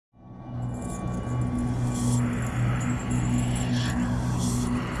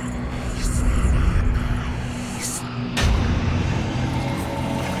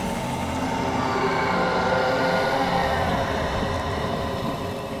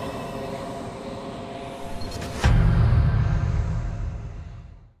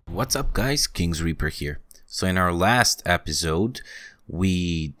What's up guys, King's Reaper here. So in our last episode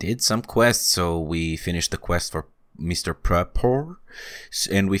we did some quests. So we finished the quest for Mr. Prepper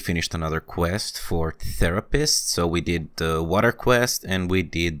and we finished another quest for Therapist. So we did the water quest and we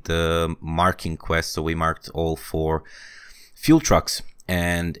did the marking quest. So we marked all 4 fuel trucks.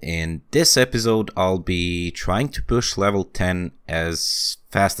 And in this episode I'll be trying to push level 10 as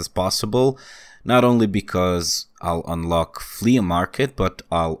fast as possible. Not only because I'll unlock Flea Market, but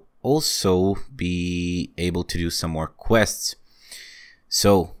I'll also be able to do some more quests.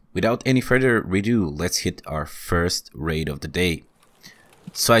 So, without any further ado, let's hit our first raid of the day.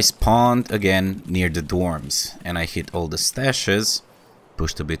 So I spawned again near the dorms, and I hit all the stashes,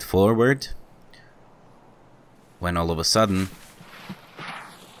 pushed a bit forward, when all of a sudden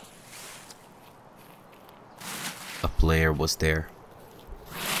a player was there.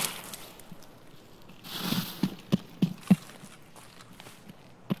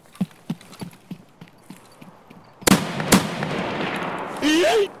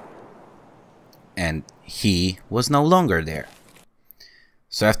 And he was no longer there.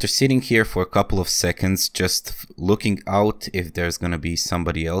 So after sitting here for a couple of seconds, just looking out if there's gonna be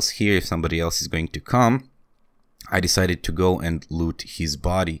somebody else here, if somebody else is going to come, I decided to go and loot his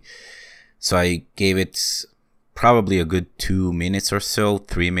body. So I gave it probably a good 2 minutes or so,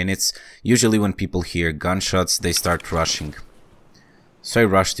 3 minutes. Usually when people hear gunshots, they start rushing. So I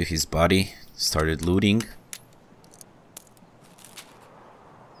rushed to his body, started looting.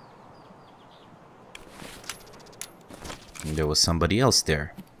 And there was somebody else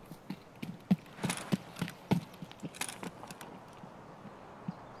there.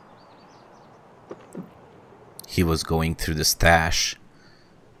 He was going through the stash.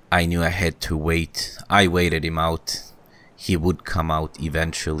 I knew I had to wait. I waited him out. He would come out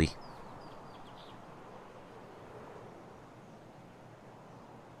eventually.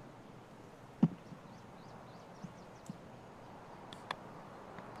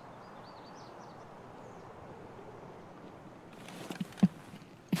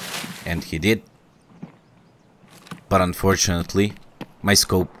 And he did. But unfortunately, my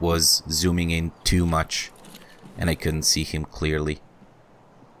scope was zooming in too much and I couldn't see him clearly.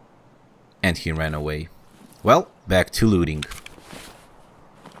 And he ran away. Well, back to looting.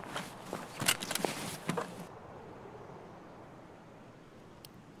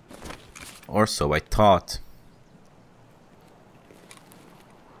 Or so I thought.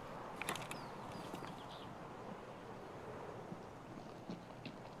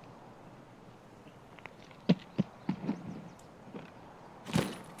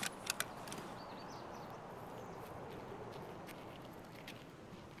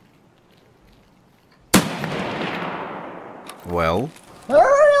 Well,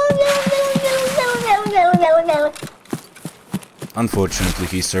 unfortunately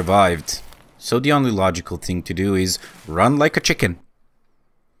he survived, so the only logical thing to do is run like a chicken.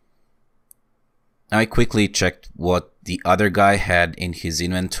 I quickly checked what the other guy had in his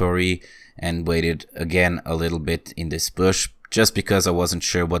inventory and waited again a little bit in this bush, just because I wasn't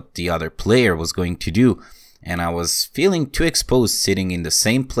sure what the other player was going to do. And I was feeling too exposed sitting in the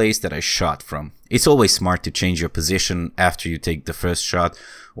same place that I shot from. It's always smart to change your position after you take the first shot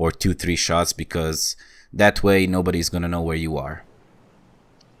or 2-3 shots, because that way nobody's gonna know where you are.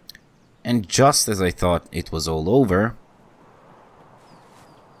 And just as I thought it was all over,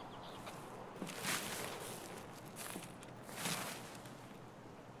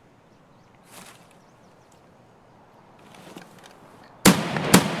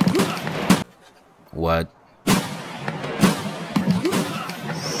 what?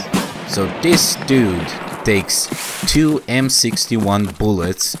 So this dude takes 2 M61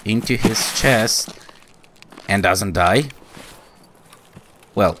 bullets into his chest and doesn't die?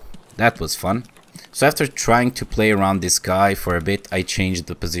 Well, that was fun. So after trying to play around this guy for a bit, I changed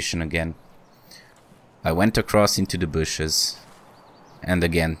the position again. I went across into the bushes, and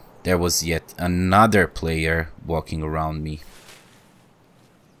again there was yet another player walking around me.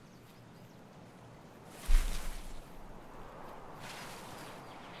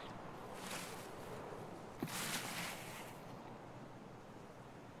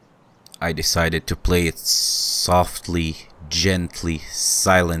 I decided to play it softly, gently,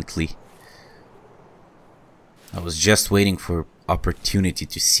 silently. I was just waiting for opportunity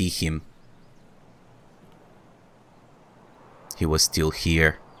to see him. He was still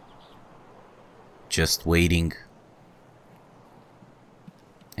here, just waiting.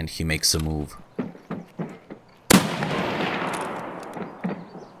 And he makes a move.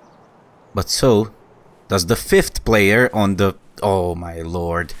 But so does the 5th player on the... Oh my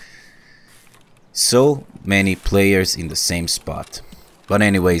lord. So many players in the same spot. But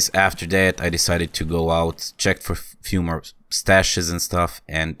anyways, after that I decided to go out, checked for a few more stashes and stuff,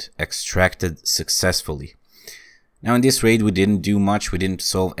 and extracted successfully. Now in this raid we didn't do much, we didn't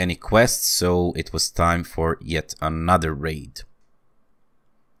solve any quests, so it was time for yet another raid.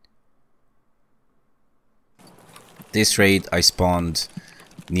 This raid I spawned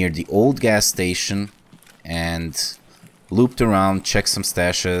near the old gas station and looped around, checked some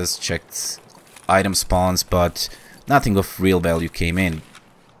stashes, checked item spawns, but nothing of real value came in.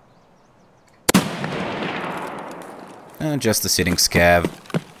 Just a sitting scav.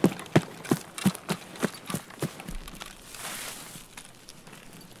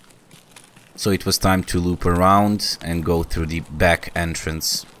 So it was time to loop around and go through the back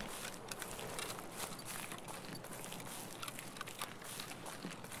entrance.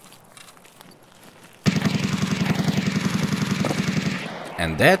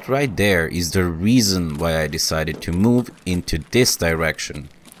 And that right there is the reason why I decided to move into this direction.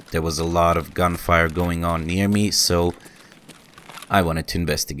 There was a lot of gunfire going on near me, so I wanted to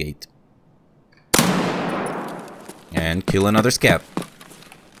investigate. And kill another scav.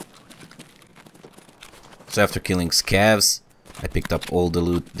 So after killing scavs, I picked up all the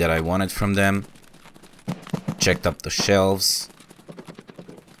loot that I wanted from them. Checked up the shelves.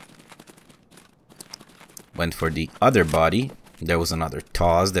 Went for the other body. There was another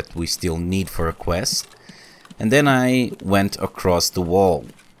TOS that we still need for a quest. And then I went across the wall.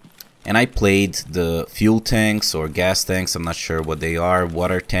 And I played the fuel tanks or gas tanks, I'm not sure what they are,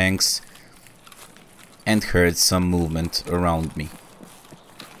 water tanks. And heard some movement around me.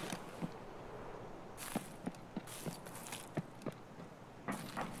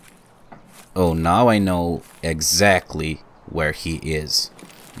 Oh, now I know exactly where he is.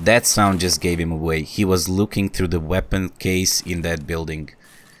 That sound just gave him away. He was looking through the weapon case in that building.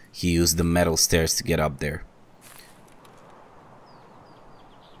 He used the metal stairs to get up there.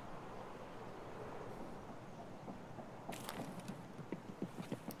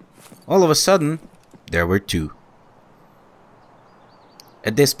 All of a sudden, there were two.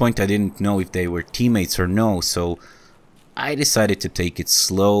 At this point I didn't know if they were teammates or no, so I decided to take it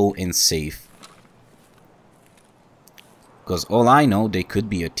slow and safe. Because all I know, they could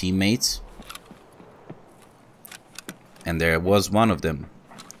be your teammates. And there was one of them.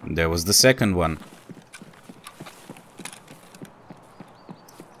 And there was the second one.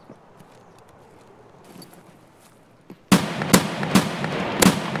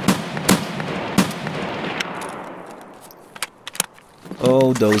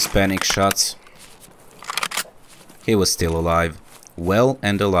 Oh, those panic shots. He was still alive. Well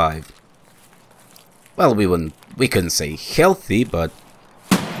and alive. Well, we couldn't say healthy, but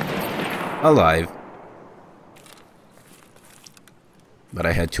alive. But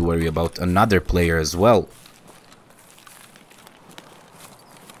I had to worry about another player as well.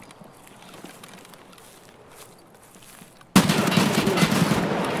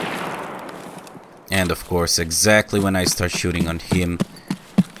 And of course, exactly when I start shooting on him,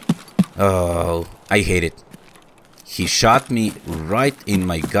 oh, I hate it. He shot me right in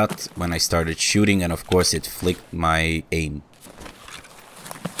my gut when I started shooting, and of course it flicked my aim.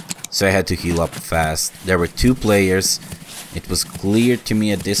 So I had to heal up fast. There were two players. It was clear to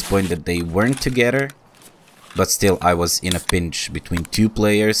me at this point that they weren't together, but still I was in a pinch between two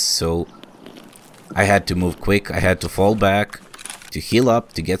players, so I had to move quick. I had to fall back to heal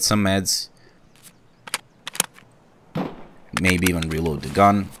up, to get some meds. Maybe even reload the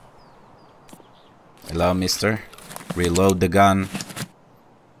gun. Hello, mister. Reload the gun.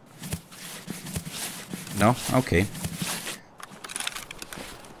 No? Okay.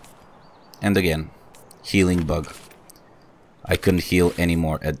 And again, healing bug. I couldn't heal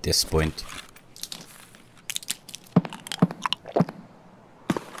anymore at this point.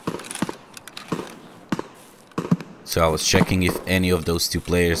 So I was checking if any of those two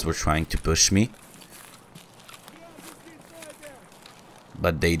players were trying to push me.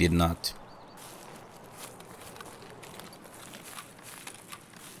 But they did not.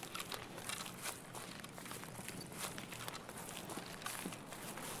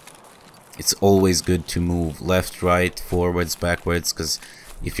 It's always good to move left, right, forwards, backwards, because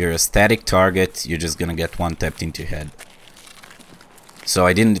if you're a static target, you're just gonna get one tapped into your head. So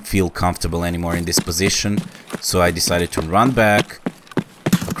I didn't feel comfortable anymore in this position, so I decided to run back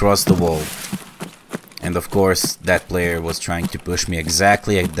across the wall. And of course, that player was trying to push me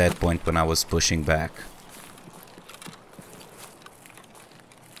exactly at that point when I was pushing back.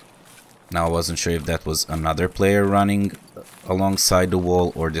 Now I wasn't sure if that was another player running alongside the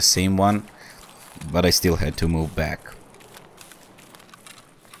wall or the same one, but I still had to move back.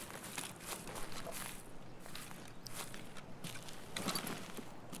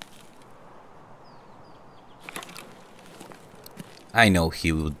 I know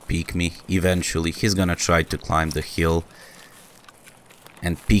he would peek me. Eventually, he's gonna try to climb the hill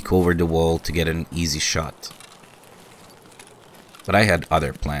and peek over the wall to get an easy shot. But I had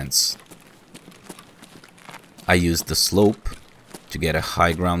other plans. I used the slope to get a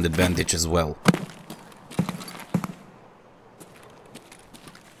high ground advantage as well.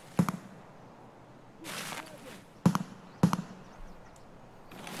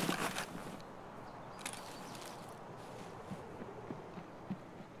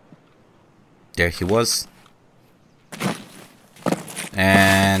 There he was.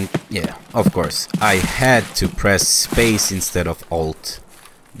 And yeah, of course, I had to press space instead of Alt.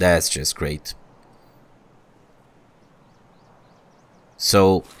 That's just great.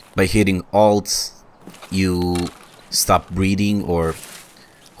 So by hitting Alt, you stop breathing or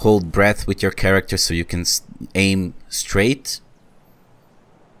hold breath with your character so you can aim straight.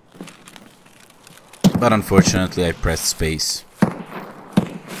 But unfortunately I pressed space.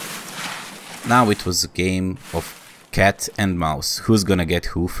 Now it was a game of cat and mouse. Who's gonna get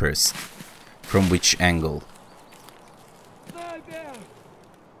who first? From which angle?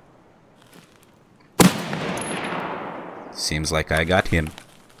 Seems like I got him.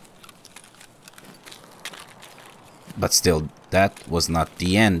 But still, that was not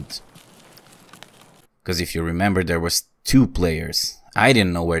the end. Because if you remember, there was 2 players. I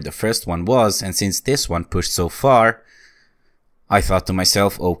didn't know where the first one was, and since this one pushed so far, I thought to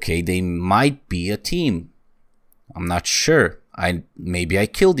myself, okay, they might be a team. I'm not sure. Maybe I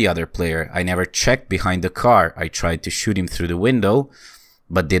killed the other player. I never checked behind the car. I tried to shoot him through the window,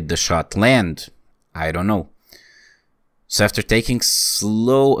 but did the shot land? I don't know. So after taking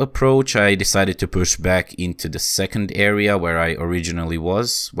slow approach, I decided to push back into the second area where I originally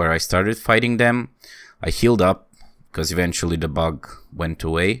was, where I started fighting them. I healed up, because eventually the bug went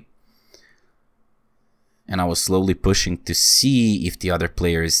away. And I was slowly pushing to see if the other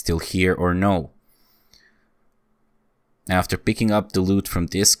player is still here or no. After picking up the loot from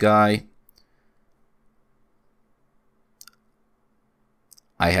this guy,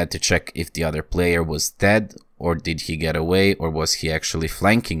 I had to check if the other player was dead, or did he get away, or was he actually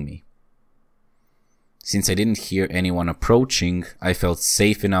flanking me. Since I didn't hear anyone approaching, I felt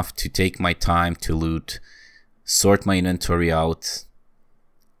safe enough to take my time to loot, sort my inventory out,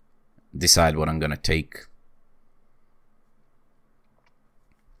 decide what I'm gonna take.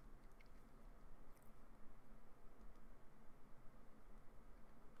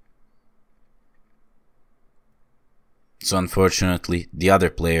 So unfortunately, the other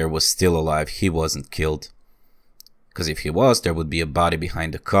player was still alive. He wasn't killed. Because if he was, there would be a body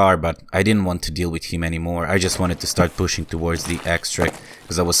behind the car, but I didn't want to deal with him anymore. I just wanted to start pushing towards the extract,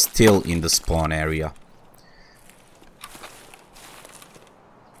 because I was still in the spawn area.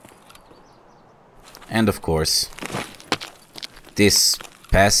 And of course, this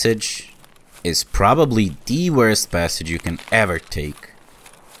passage is probably the worst passage you can ever take.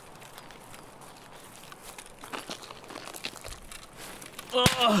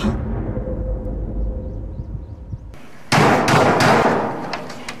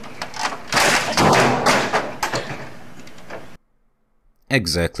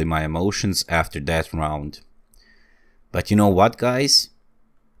 Exactly my emotions after that round. But you know what, guys?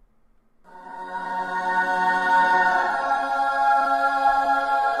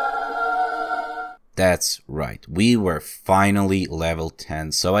 That's right, we were finally level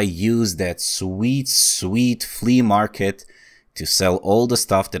 10, so I used that sweet flea market to sell all the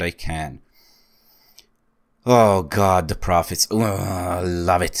stuff that I can. Oh god, the profits,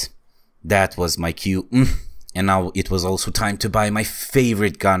 love it. That was my cue. And now it was also time to buy my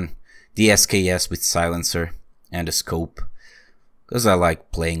favorite gun, the SKS with silencer and a scope. Because I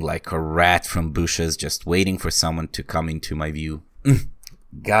like playing like a rat from bushes, just waiting for someone to come into my view.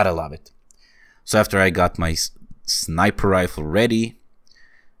 Gotta love it. So after I got my sniper rifle ready,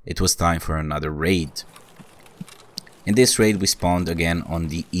 it was time for another raid. In this raid we spawned again on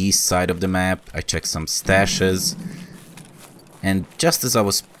the east side of the map. I checked some stashes, and just as I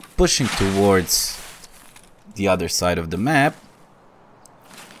was pushing towards the other side of the map,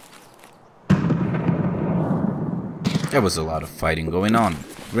 there was a lot of fighting going on,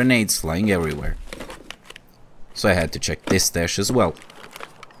 grenades flying everywhere. So I had to check this stash as well.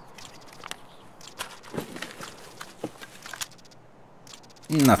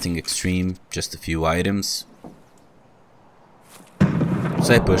 Nothing extreme, just a few items.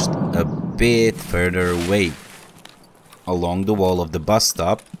 So I pushed a bit further away along the wall of the bus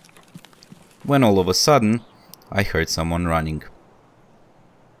stop, when all of a sudden I heard someone running.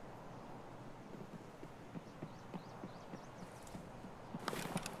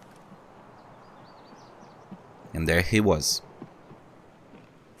 And there he was.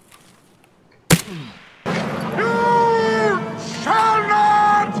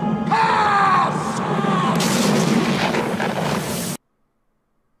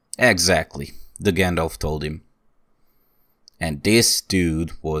 Exactly, the Gandalf told him. And this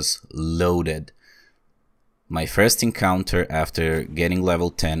dude was loaded. My first encounter after getting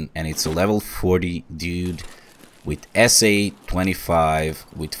level 10, and it's a level 40 dude with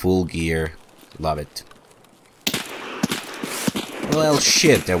S01E05 with full gear. Love it. Well,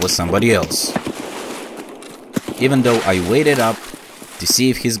 shit, there was somebody else. Even though I waited up to see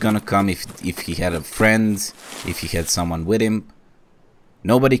if he's gonna come, if he had a friend, if he had someone with him,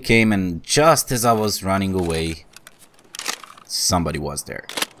 nobody came, and just as I was running away, somebody was there.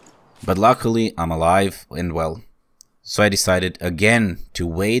 But luckily, I'm alive and well. So I decided again to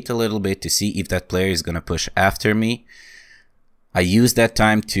wait a little bit to see if that player is gonna push after me. I used that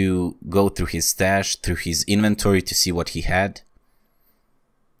time to go through his stash, through his inventory to see what he had.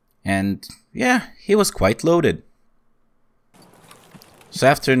 And yeah, he was quite loaded. So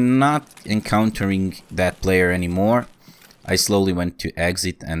after not encountering that player anymore, I slowly went to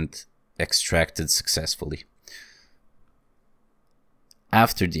exit and extracted successfully.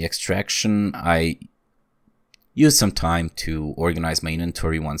 After the extraction, I used some time to organize my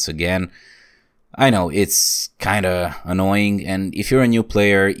inventory once again. I know, it's kinda annoying, and if you're a new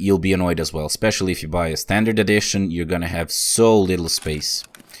player, you'll be annoyed as well, especially if you buy a standard edition, you're gonna have so little space.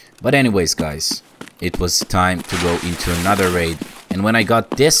 But anyways, guys, it was time to go into another raid, and when I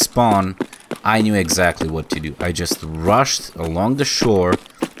got this spawn, I knew exactly what to do. I just rushed along the shore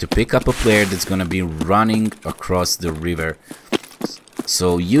to pick up a player that's gonna be running across the river.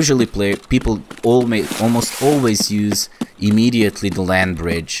 So usually people almost always use immediately the land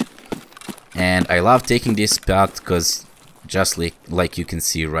bridge. And I love taking this spot because just like you can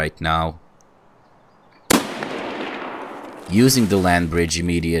see right now, using the land bridge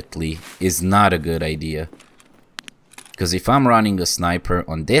immediately is not a good idea. Because if I'm running a sniper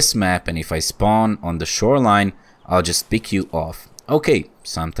on this map and if I spawn on the shoreline, I'll just pick you off. Okay,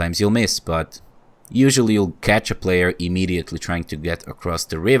 sometimes you'll miss, but usually you'll catch a player immediately trying to get across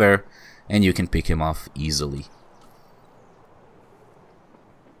the river and you can pick him off easily.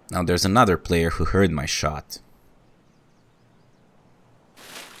 Now there's another player who heard my shot.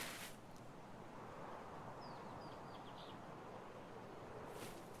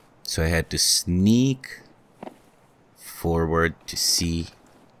 So I had to sneak forward to see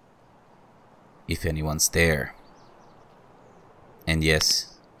if anyone's there. And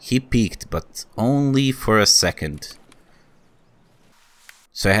yes, he peeked, but only for a second.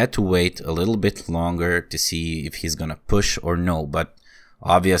 So I had to wait a little bit longer to see if he's gonna push or no, but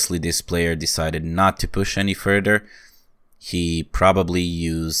obviously this player decided not to push any further. He probably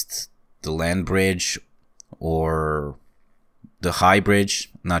used the land bridge or the high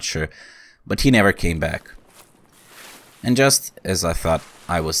bridge, not sure, but he never came back. And just as I thought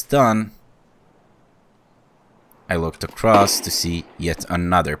I was done, I looked across to see yet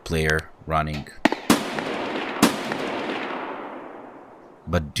another player running.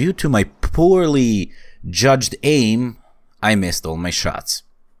 But due to my poorly judged aim, I missed all my shots.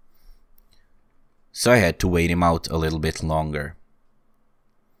 So I had to wait him out a little bit longer.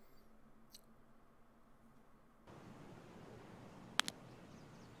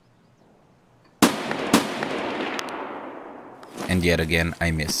 And yet again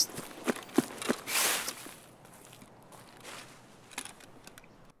I missed.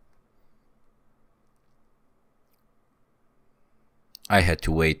 I had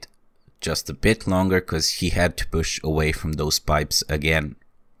to wait just a bit longer because he had to push away from those pipes again.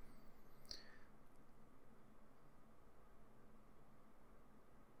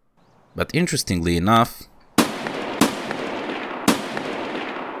 But interestingly enough,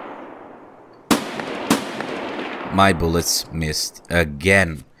 my bullets missed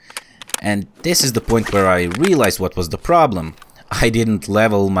again. And this is the point where I realized what was the problem. I didn't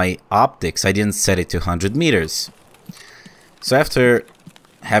level my optics, I didn't set it to 100 meters. So after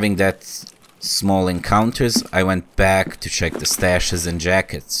having that small encounters, I went back to check the stashes and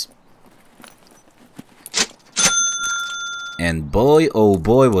jackets. And boy, oh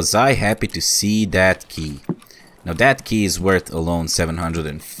boy, was I happy to see that key. Now that key is worth alone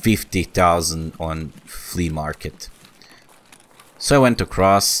 750,000 on flea market. So I went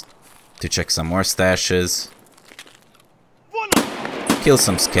across to check some more stashes, kill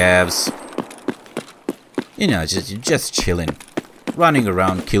some scavs, you know, just chilling, running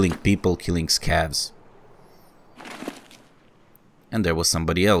around, killing people, killing scavs. And there was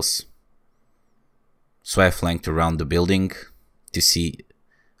somebody else. So I flanked around the building to see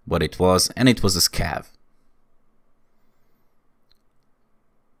what it was, and it was a scav.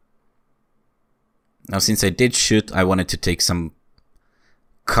 Now since I did shoot, I wanted to take some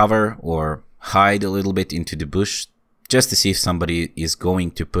cover or hide a little bit into the bush just to see if somebody is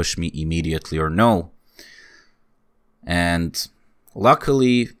going to push me immediately or no. And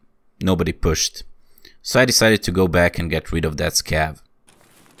luckily, nobody pushed. So I decided to go back and get rid of that scav.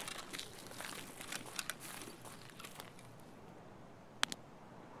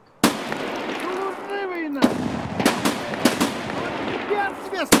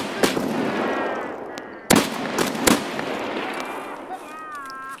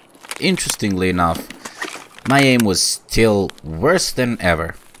 Interestingly enough, my aim was still worse than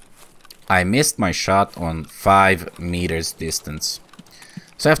ever. I missed my shot on 5 meters distance.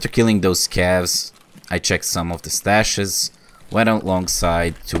 So after killing those scavs, I checked some of the stashes, went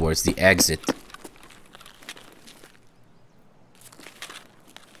alongside towards the exit.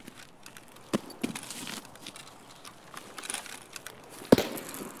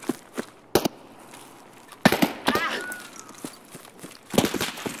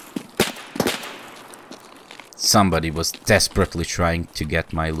 Somebody was desperately trying to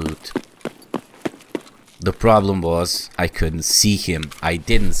get my loot. The problem was I couldn't see him. I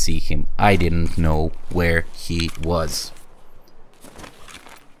didn't see him. I didn't know where he was.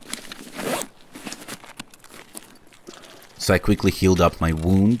 So I quickly healed up my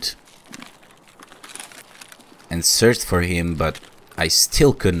wound and searched for him, but I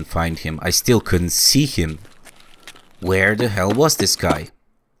still couldn't find him. I still couldn't see him. Where the hell was this guy?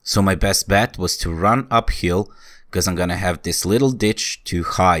 So my best bet was to run uphill, because I'm gonna have this little ditch to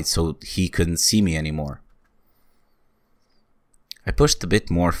hide so he couldn't see me anymore. I pushed a bit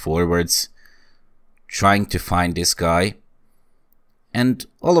more forwards, trying to find this guy, and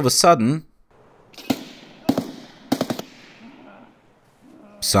all of a sudden,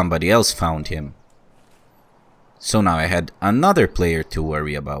 somebody else found him. So now I had another player to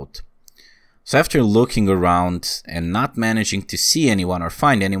worry about. So after looking around and not managing to see anyone or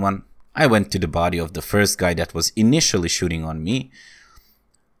find anyone, I went to the body of the first guy that was initially shooting on me,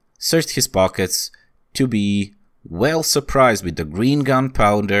 searched his pockets, to be well surprised with the green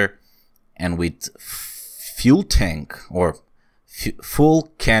gunpowder and with fuel tank or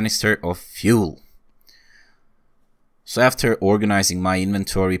full canister of fuel. So after organizing my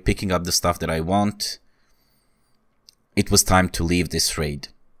inventory, picking up the stuff that I want, it was time to leave this raid.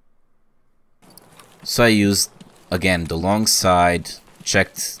 So I used, again, the long side,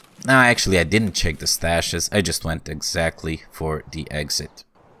 checked... No, actually I didn't check the stashes, I just went exactly for the exit.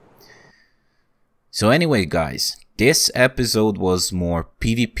 So anyway guys, this episode was more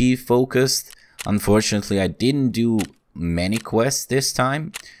PvP focused. Unfortunately I didn't do many quests this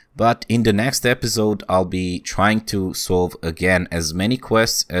time, but in the next episode I'll be trying to solve again as many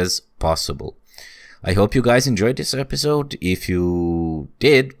quests as possible. I hope you guys enjoyed this episode. If you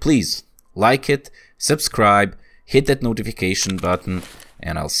did, please like it, subscribe, hit that notification button,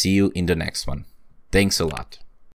 and I'll see you in the next one. Thanks a lot.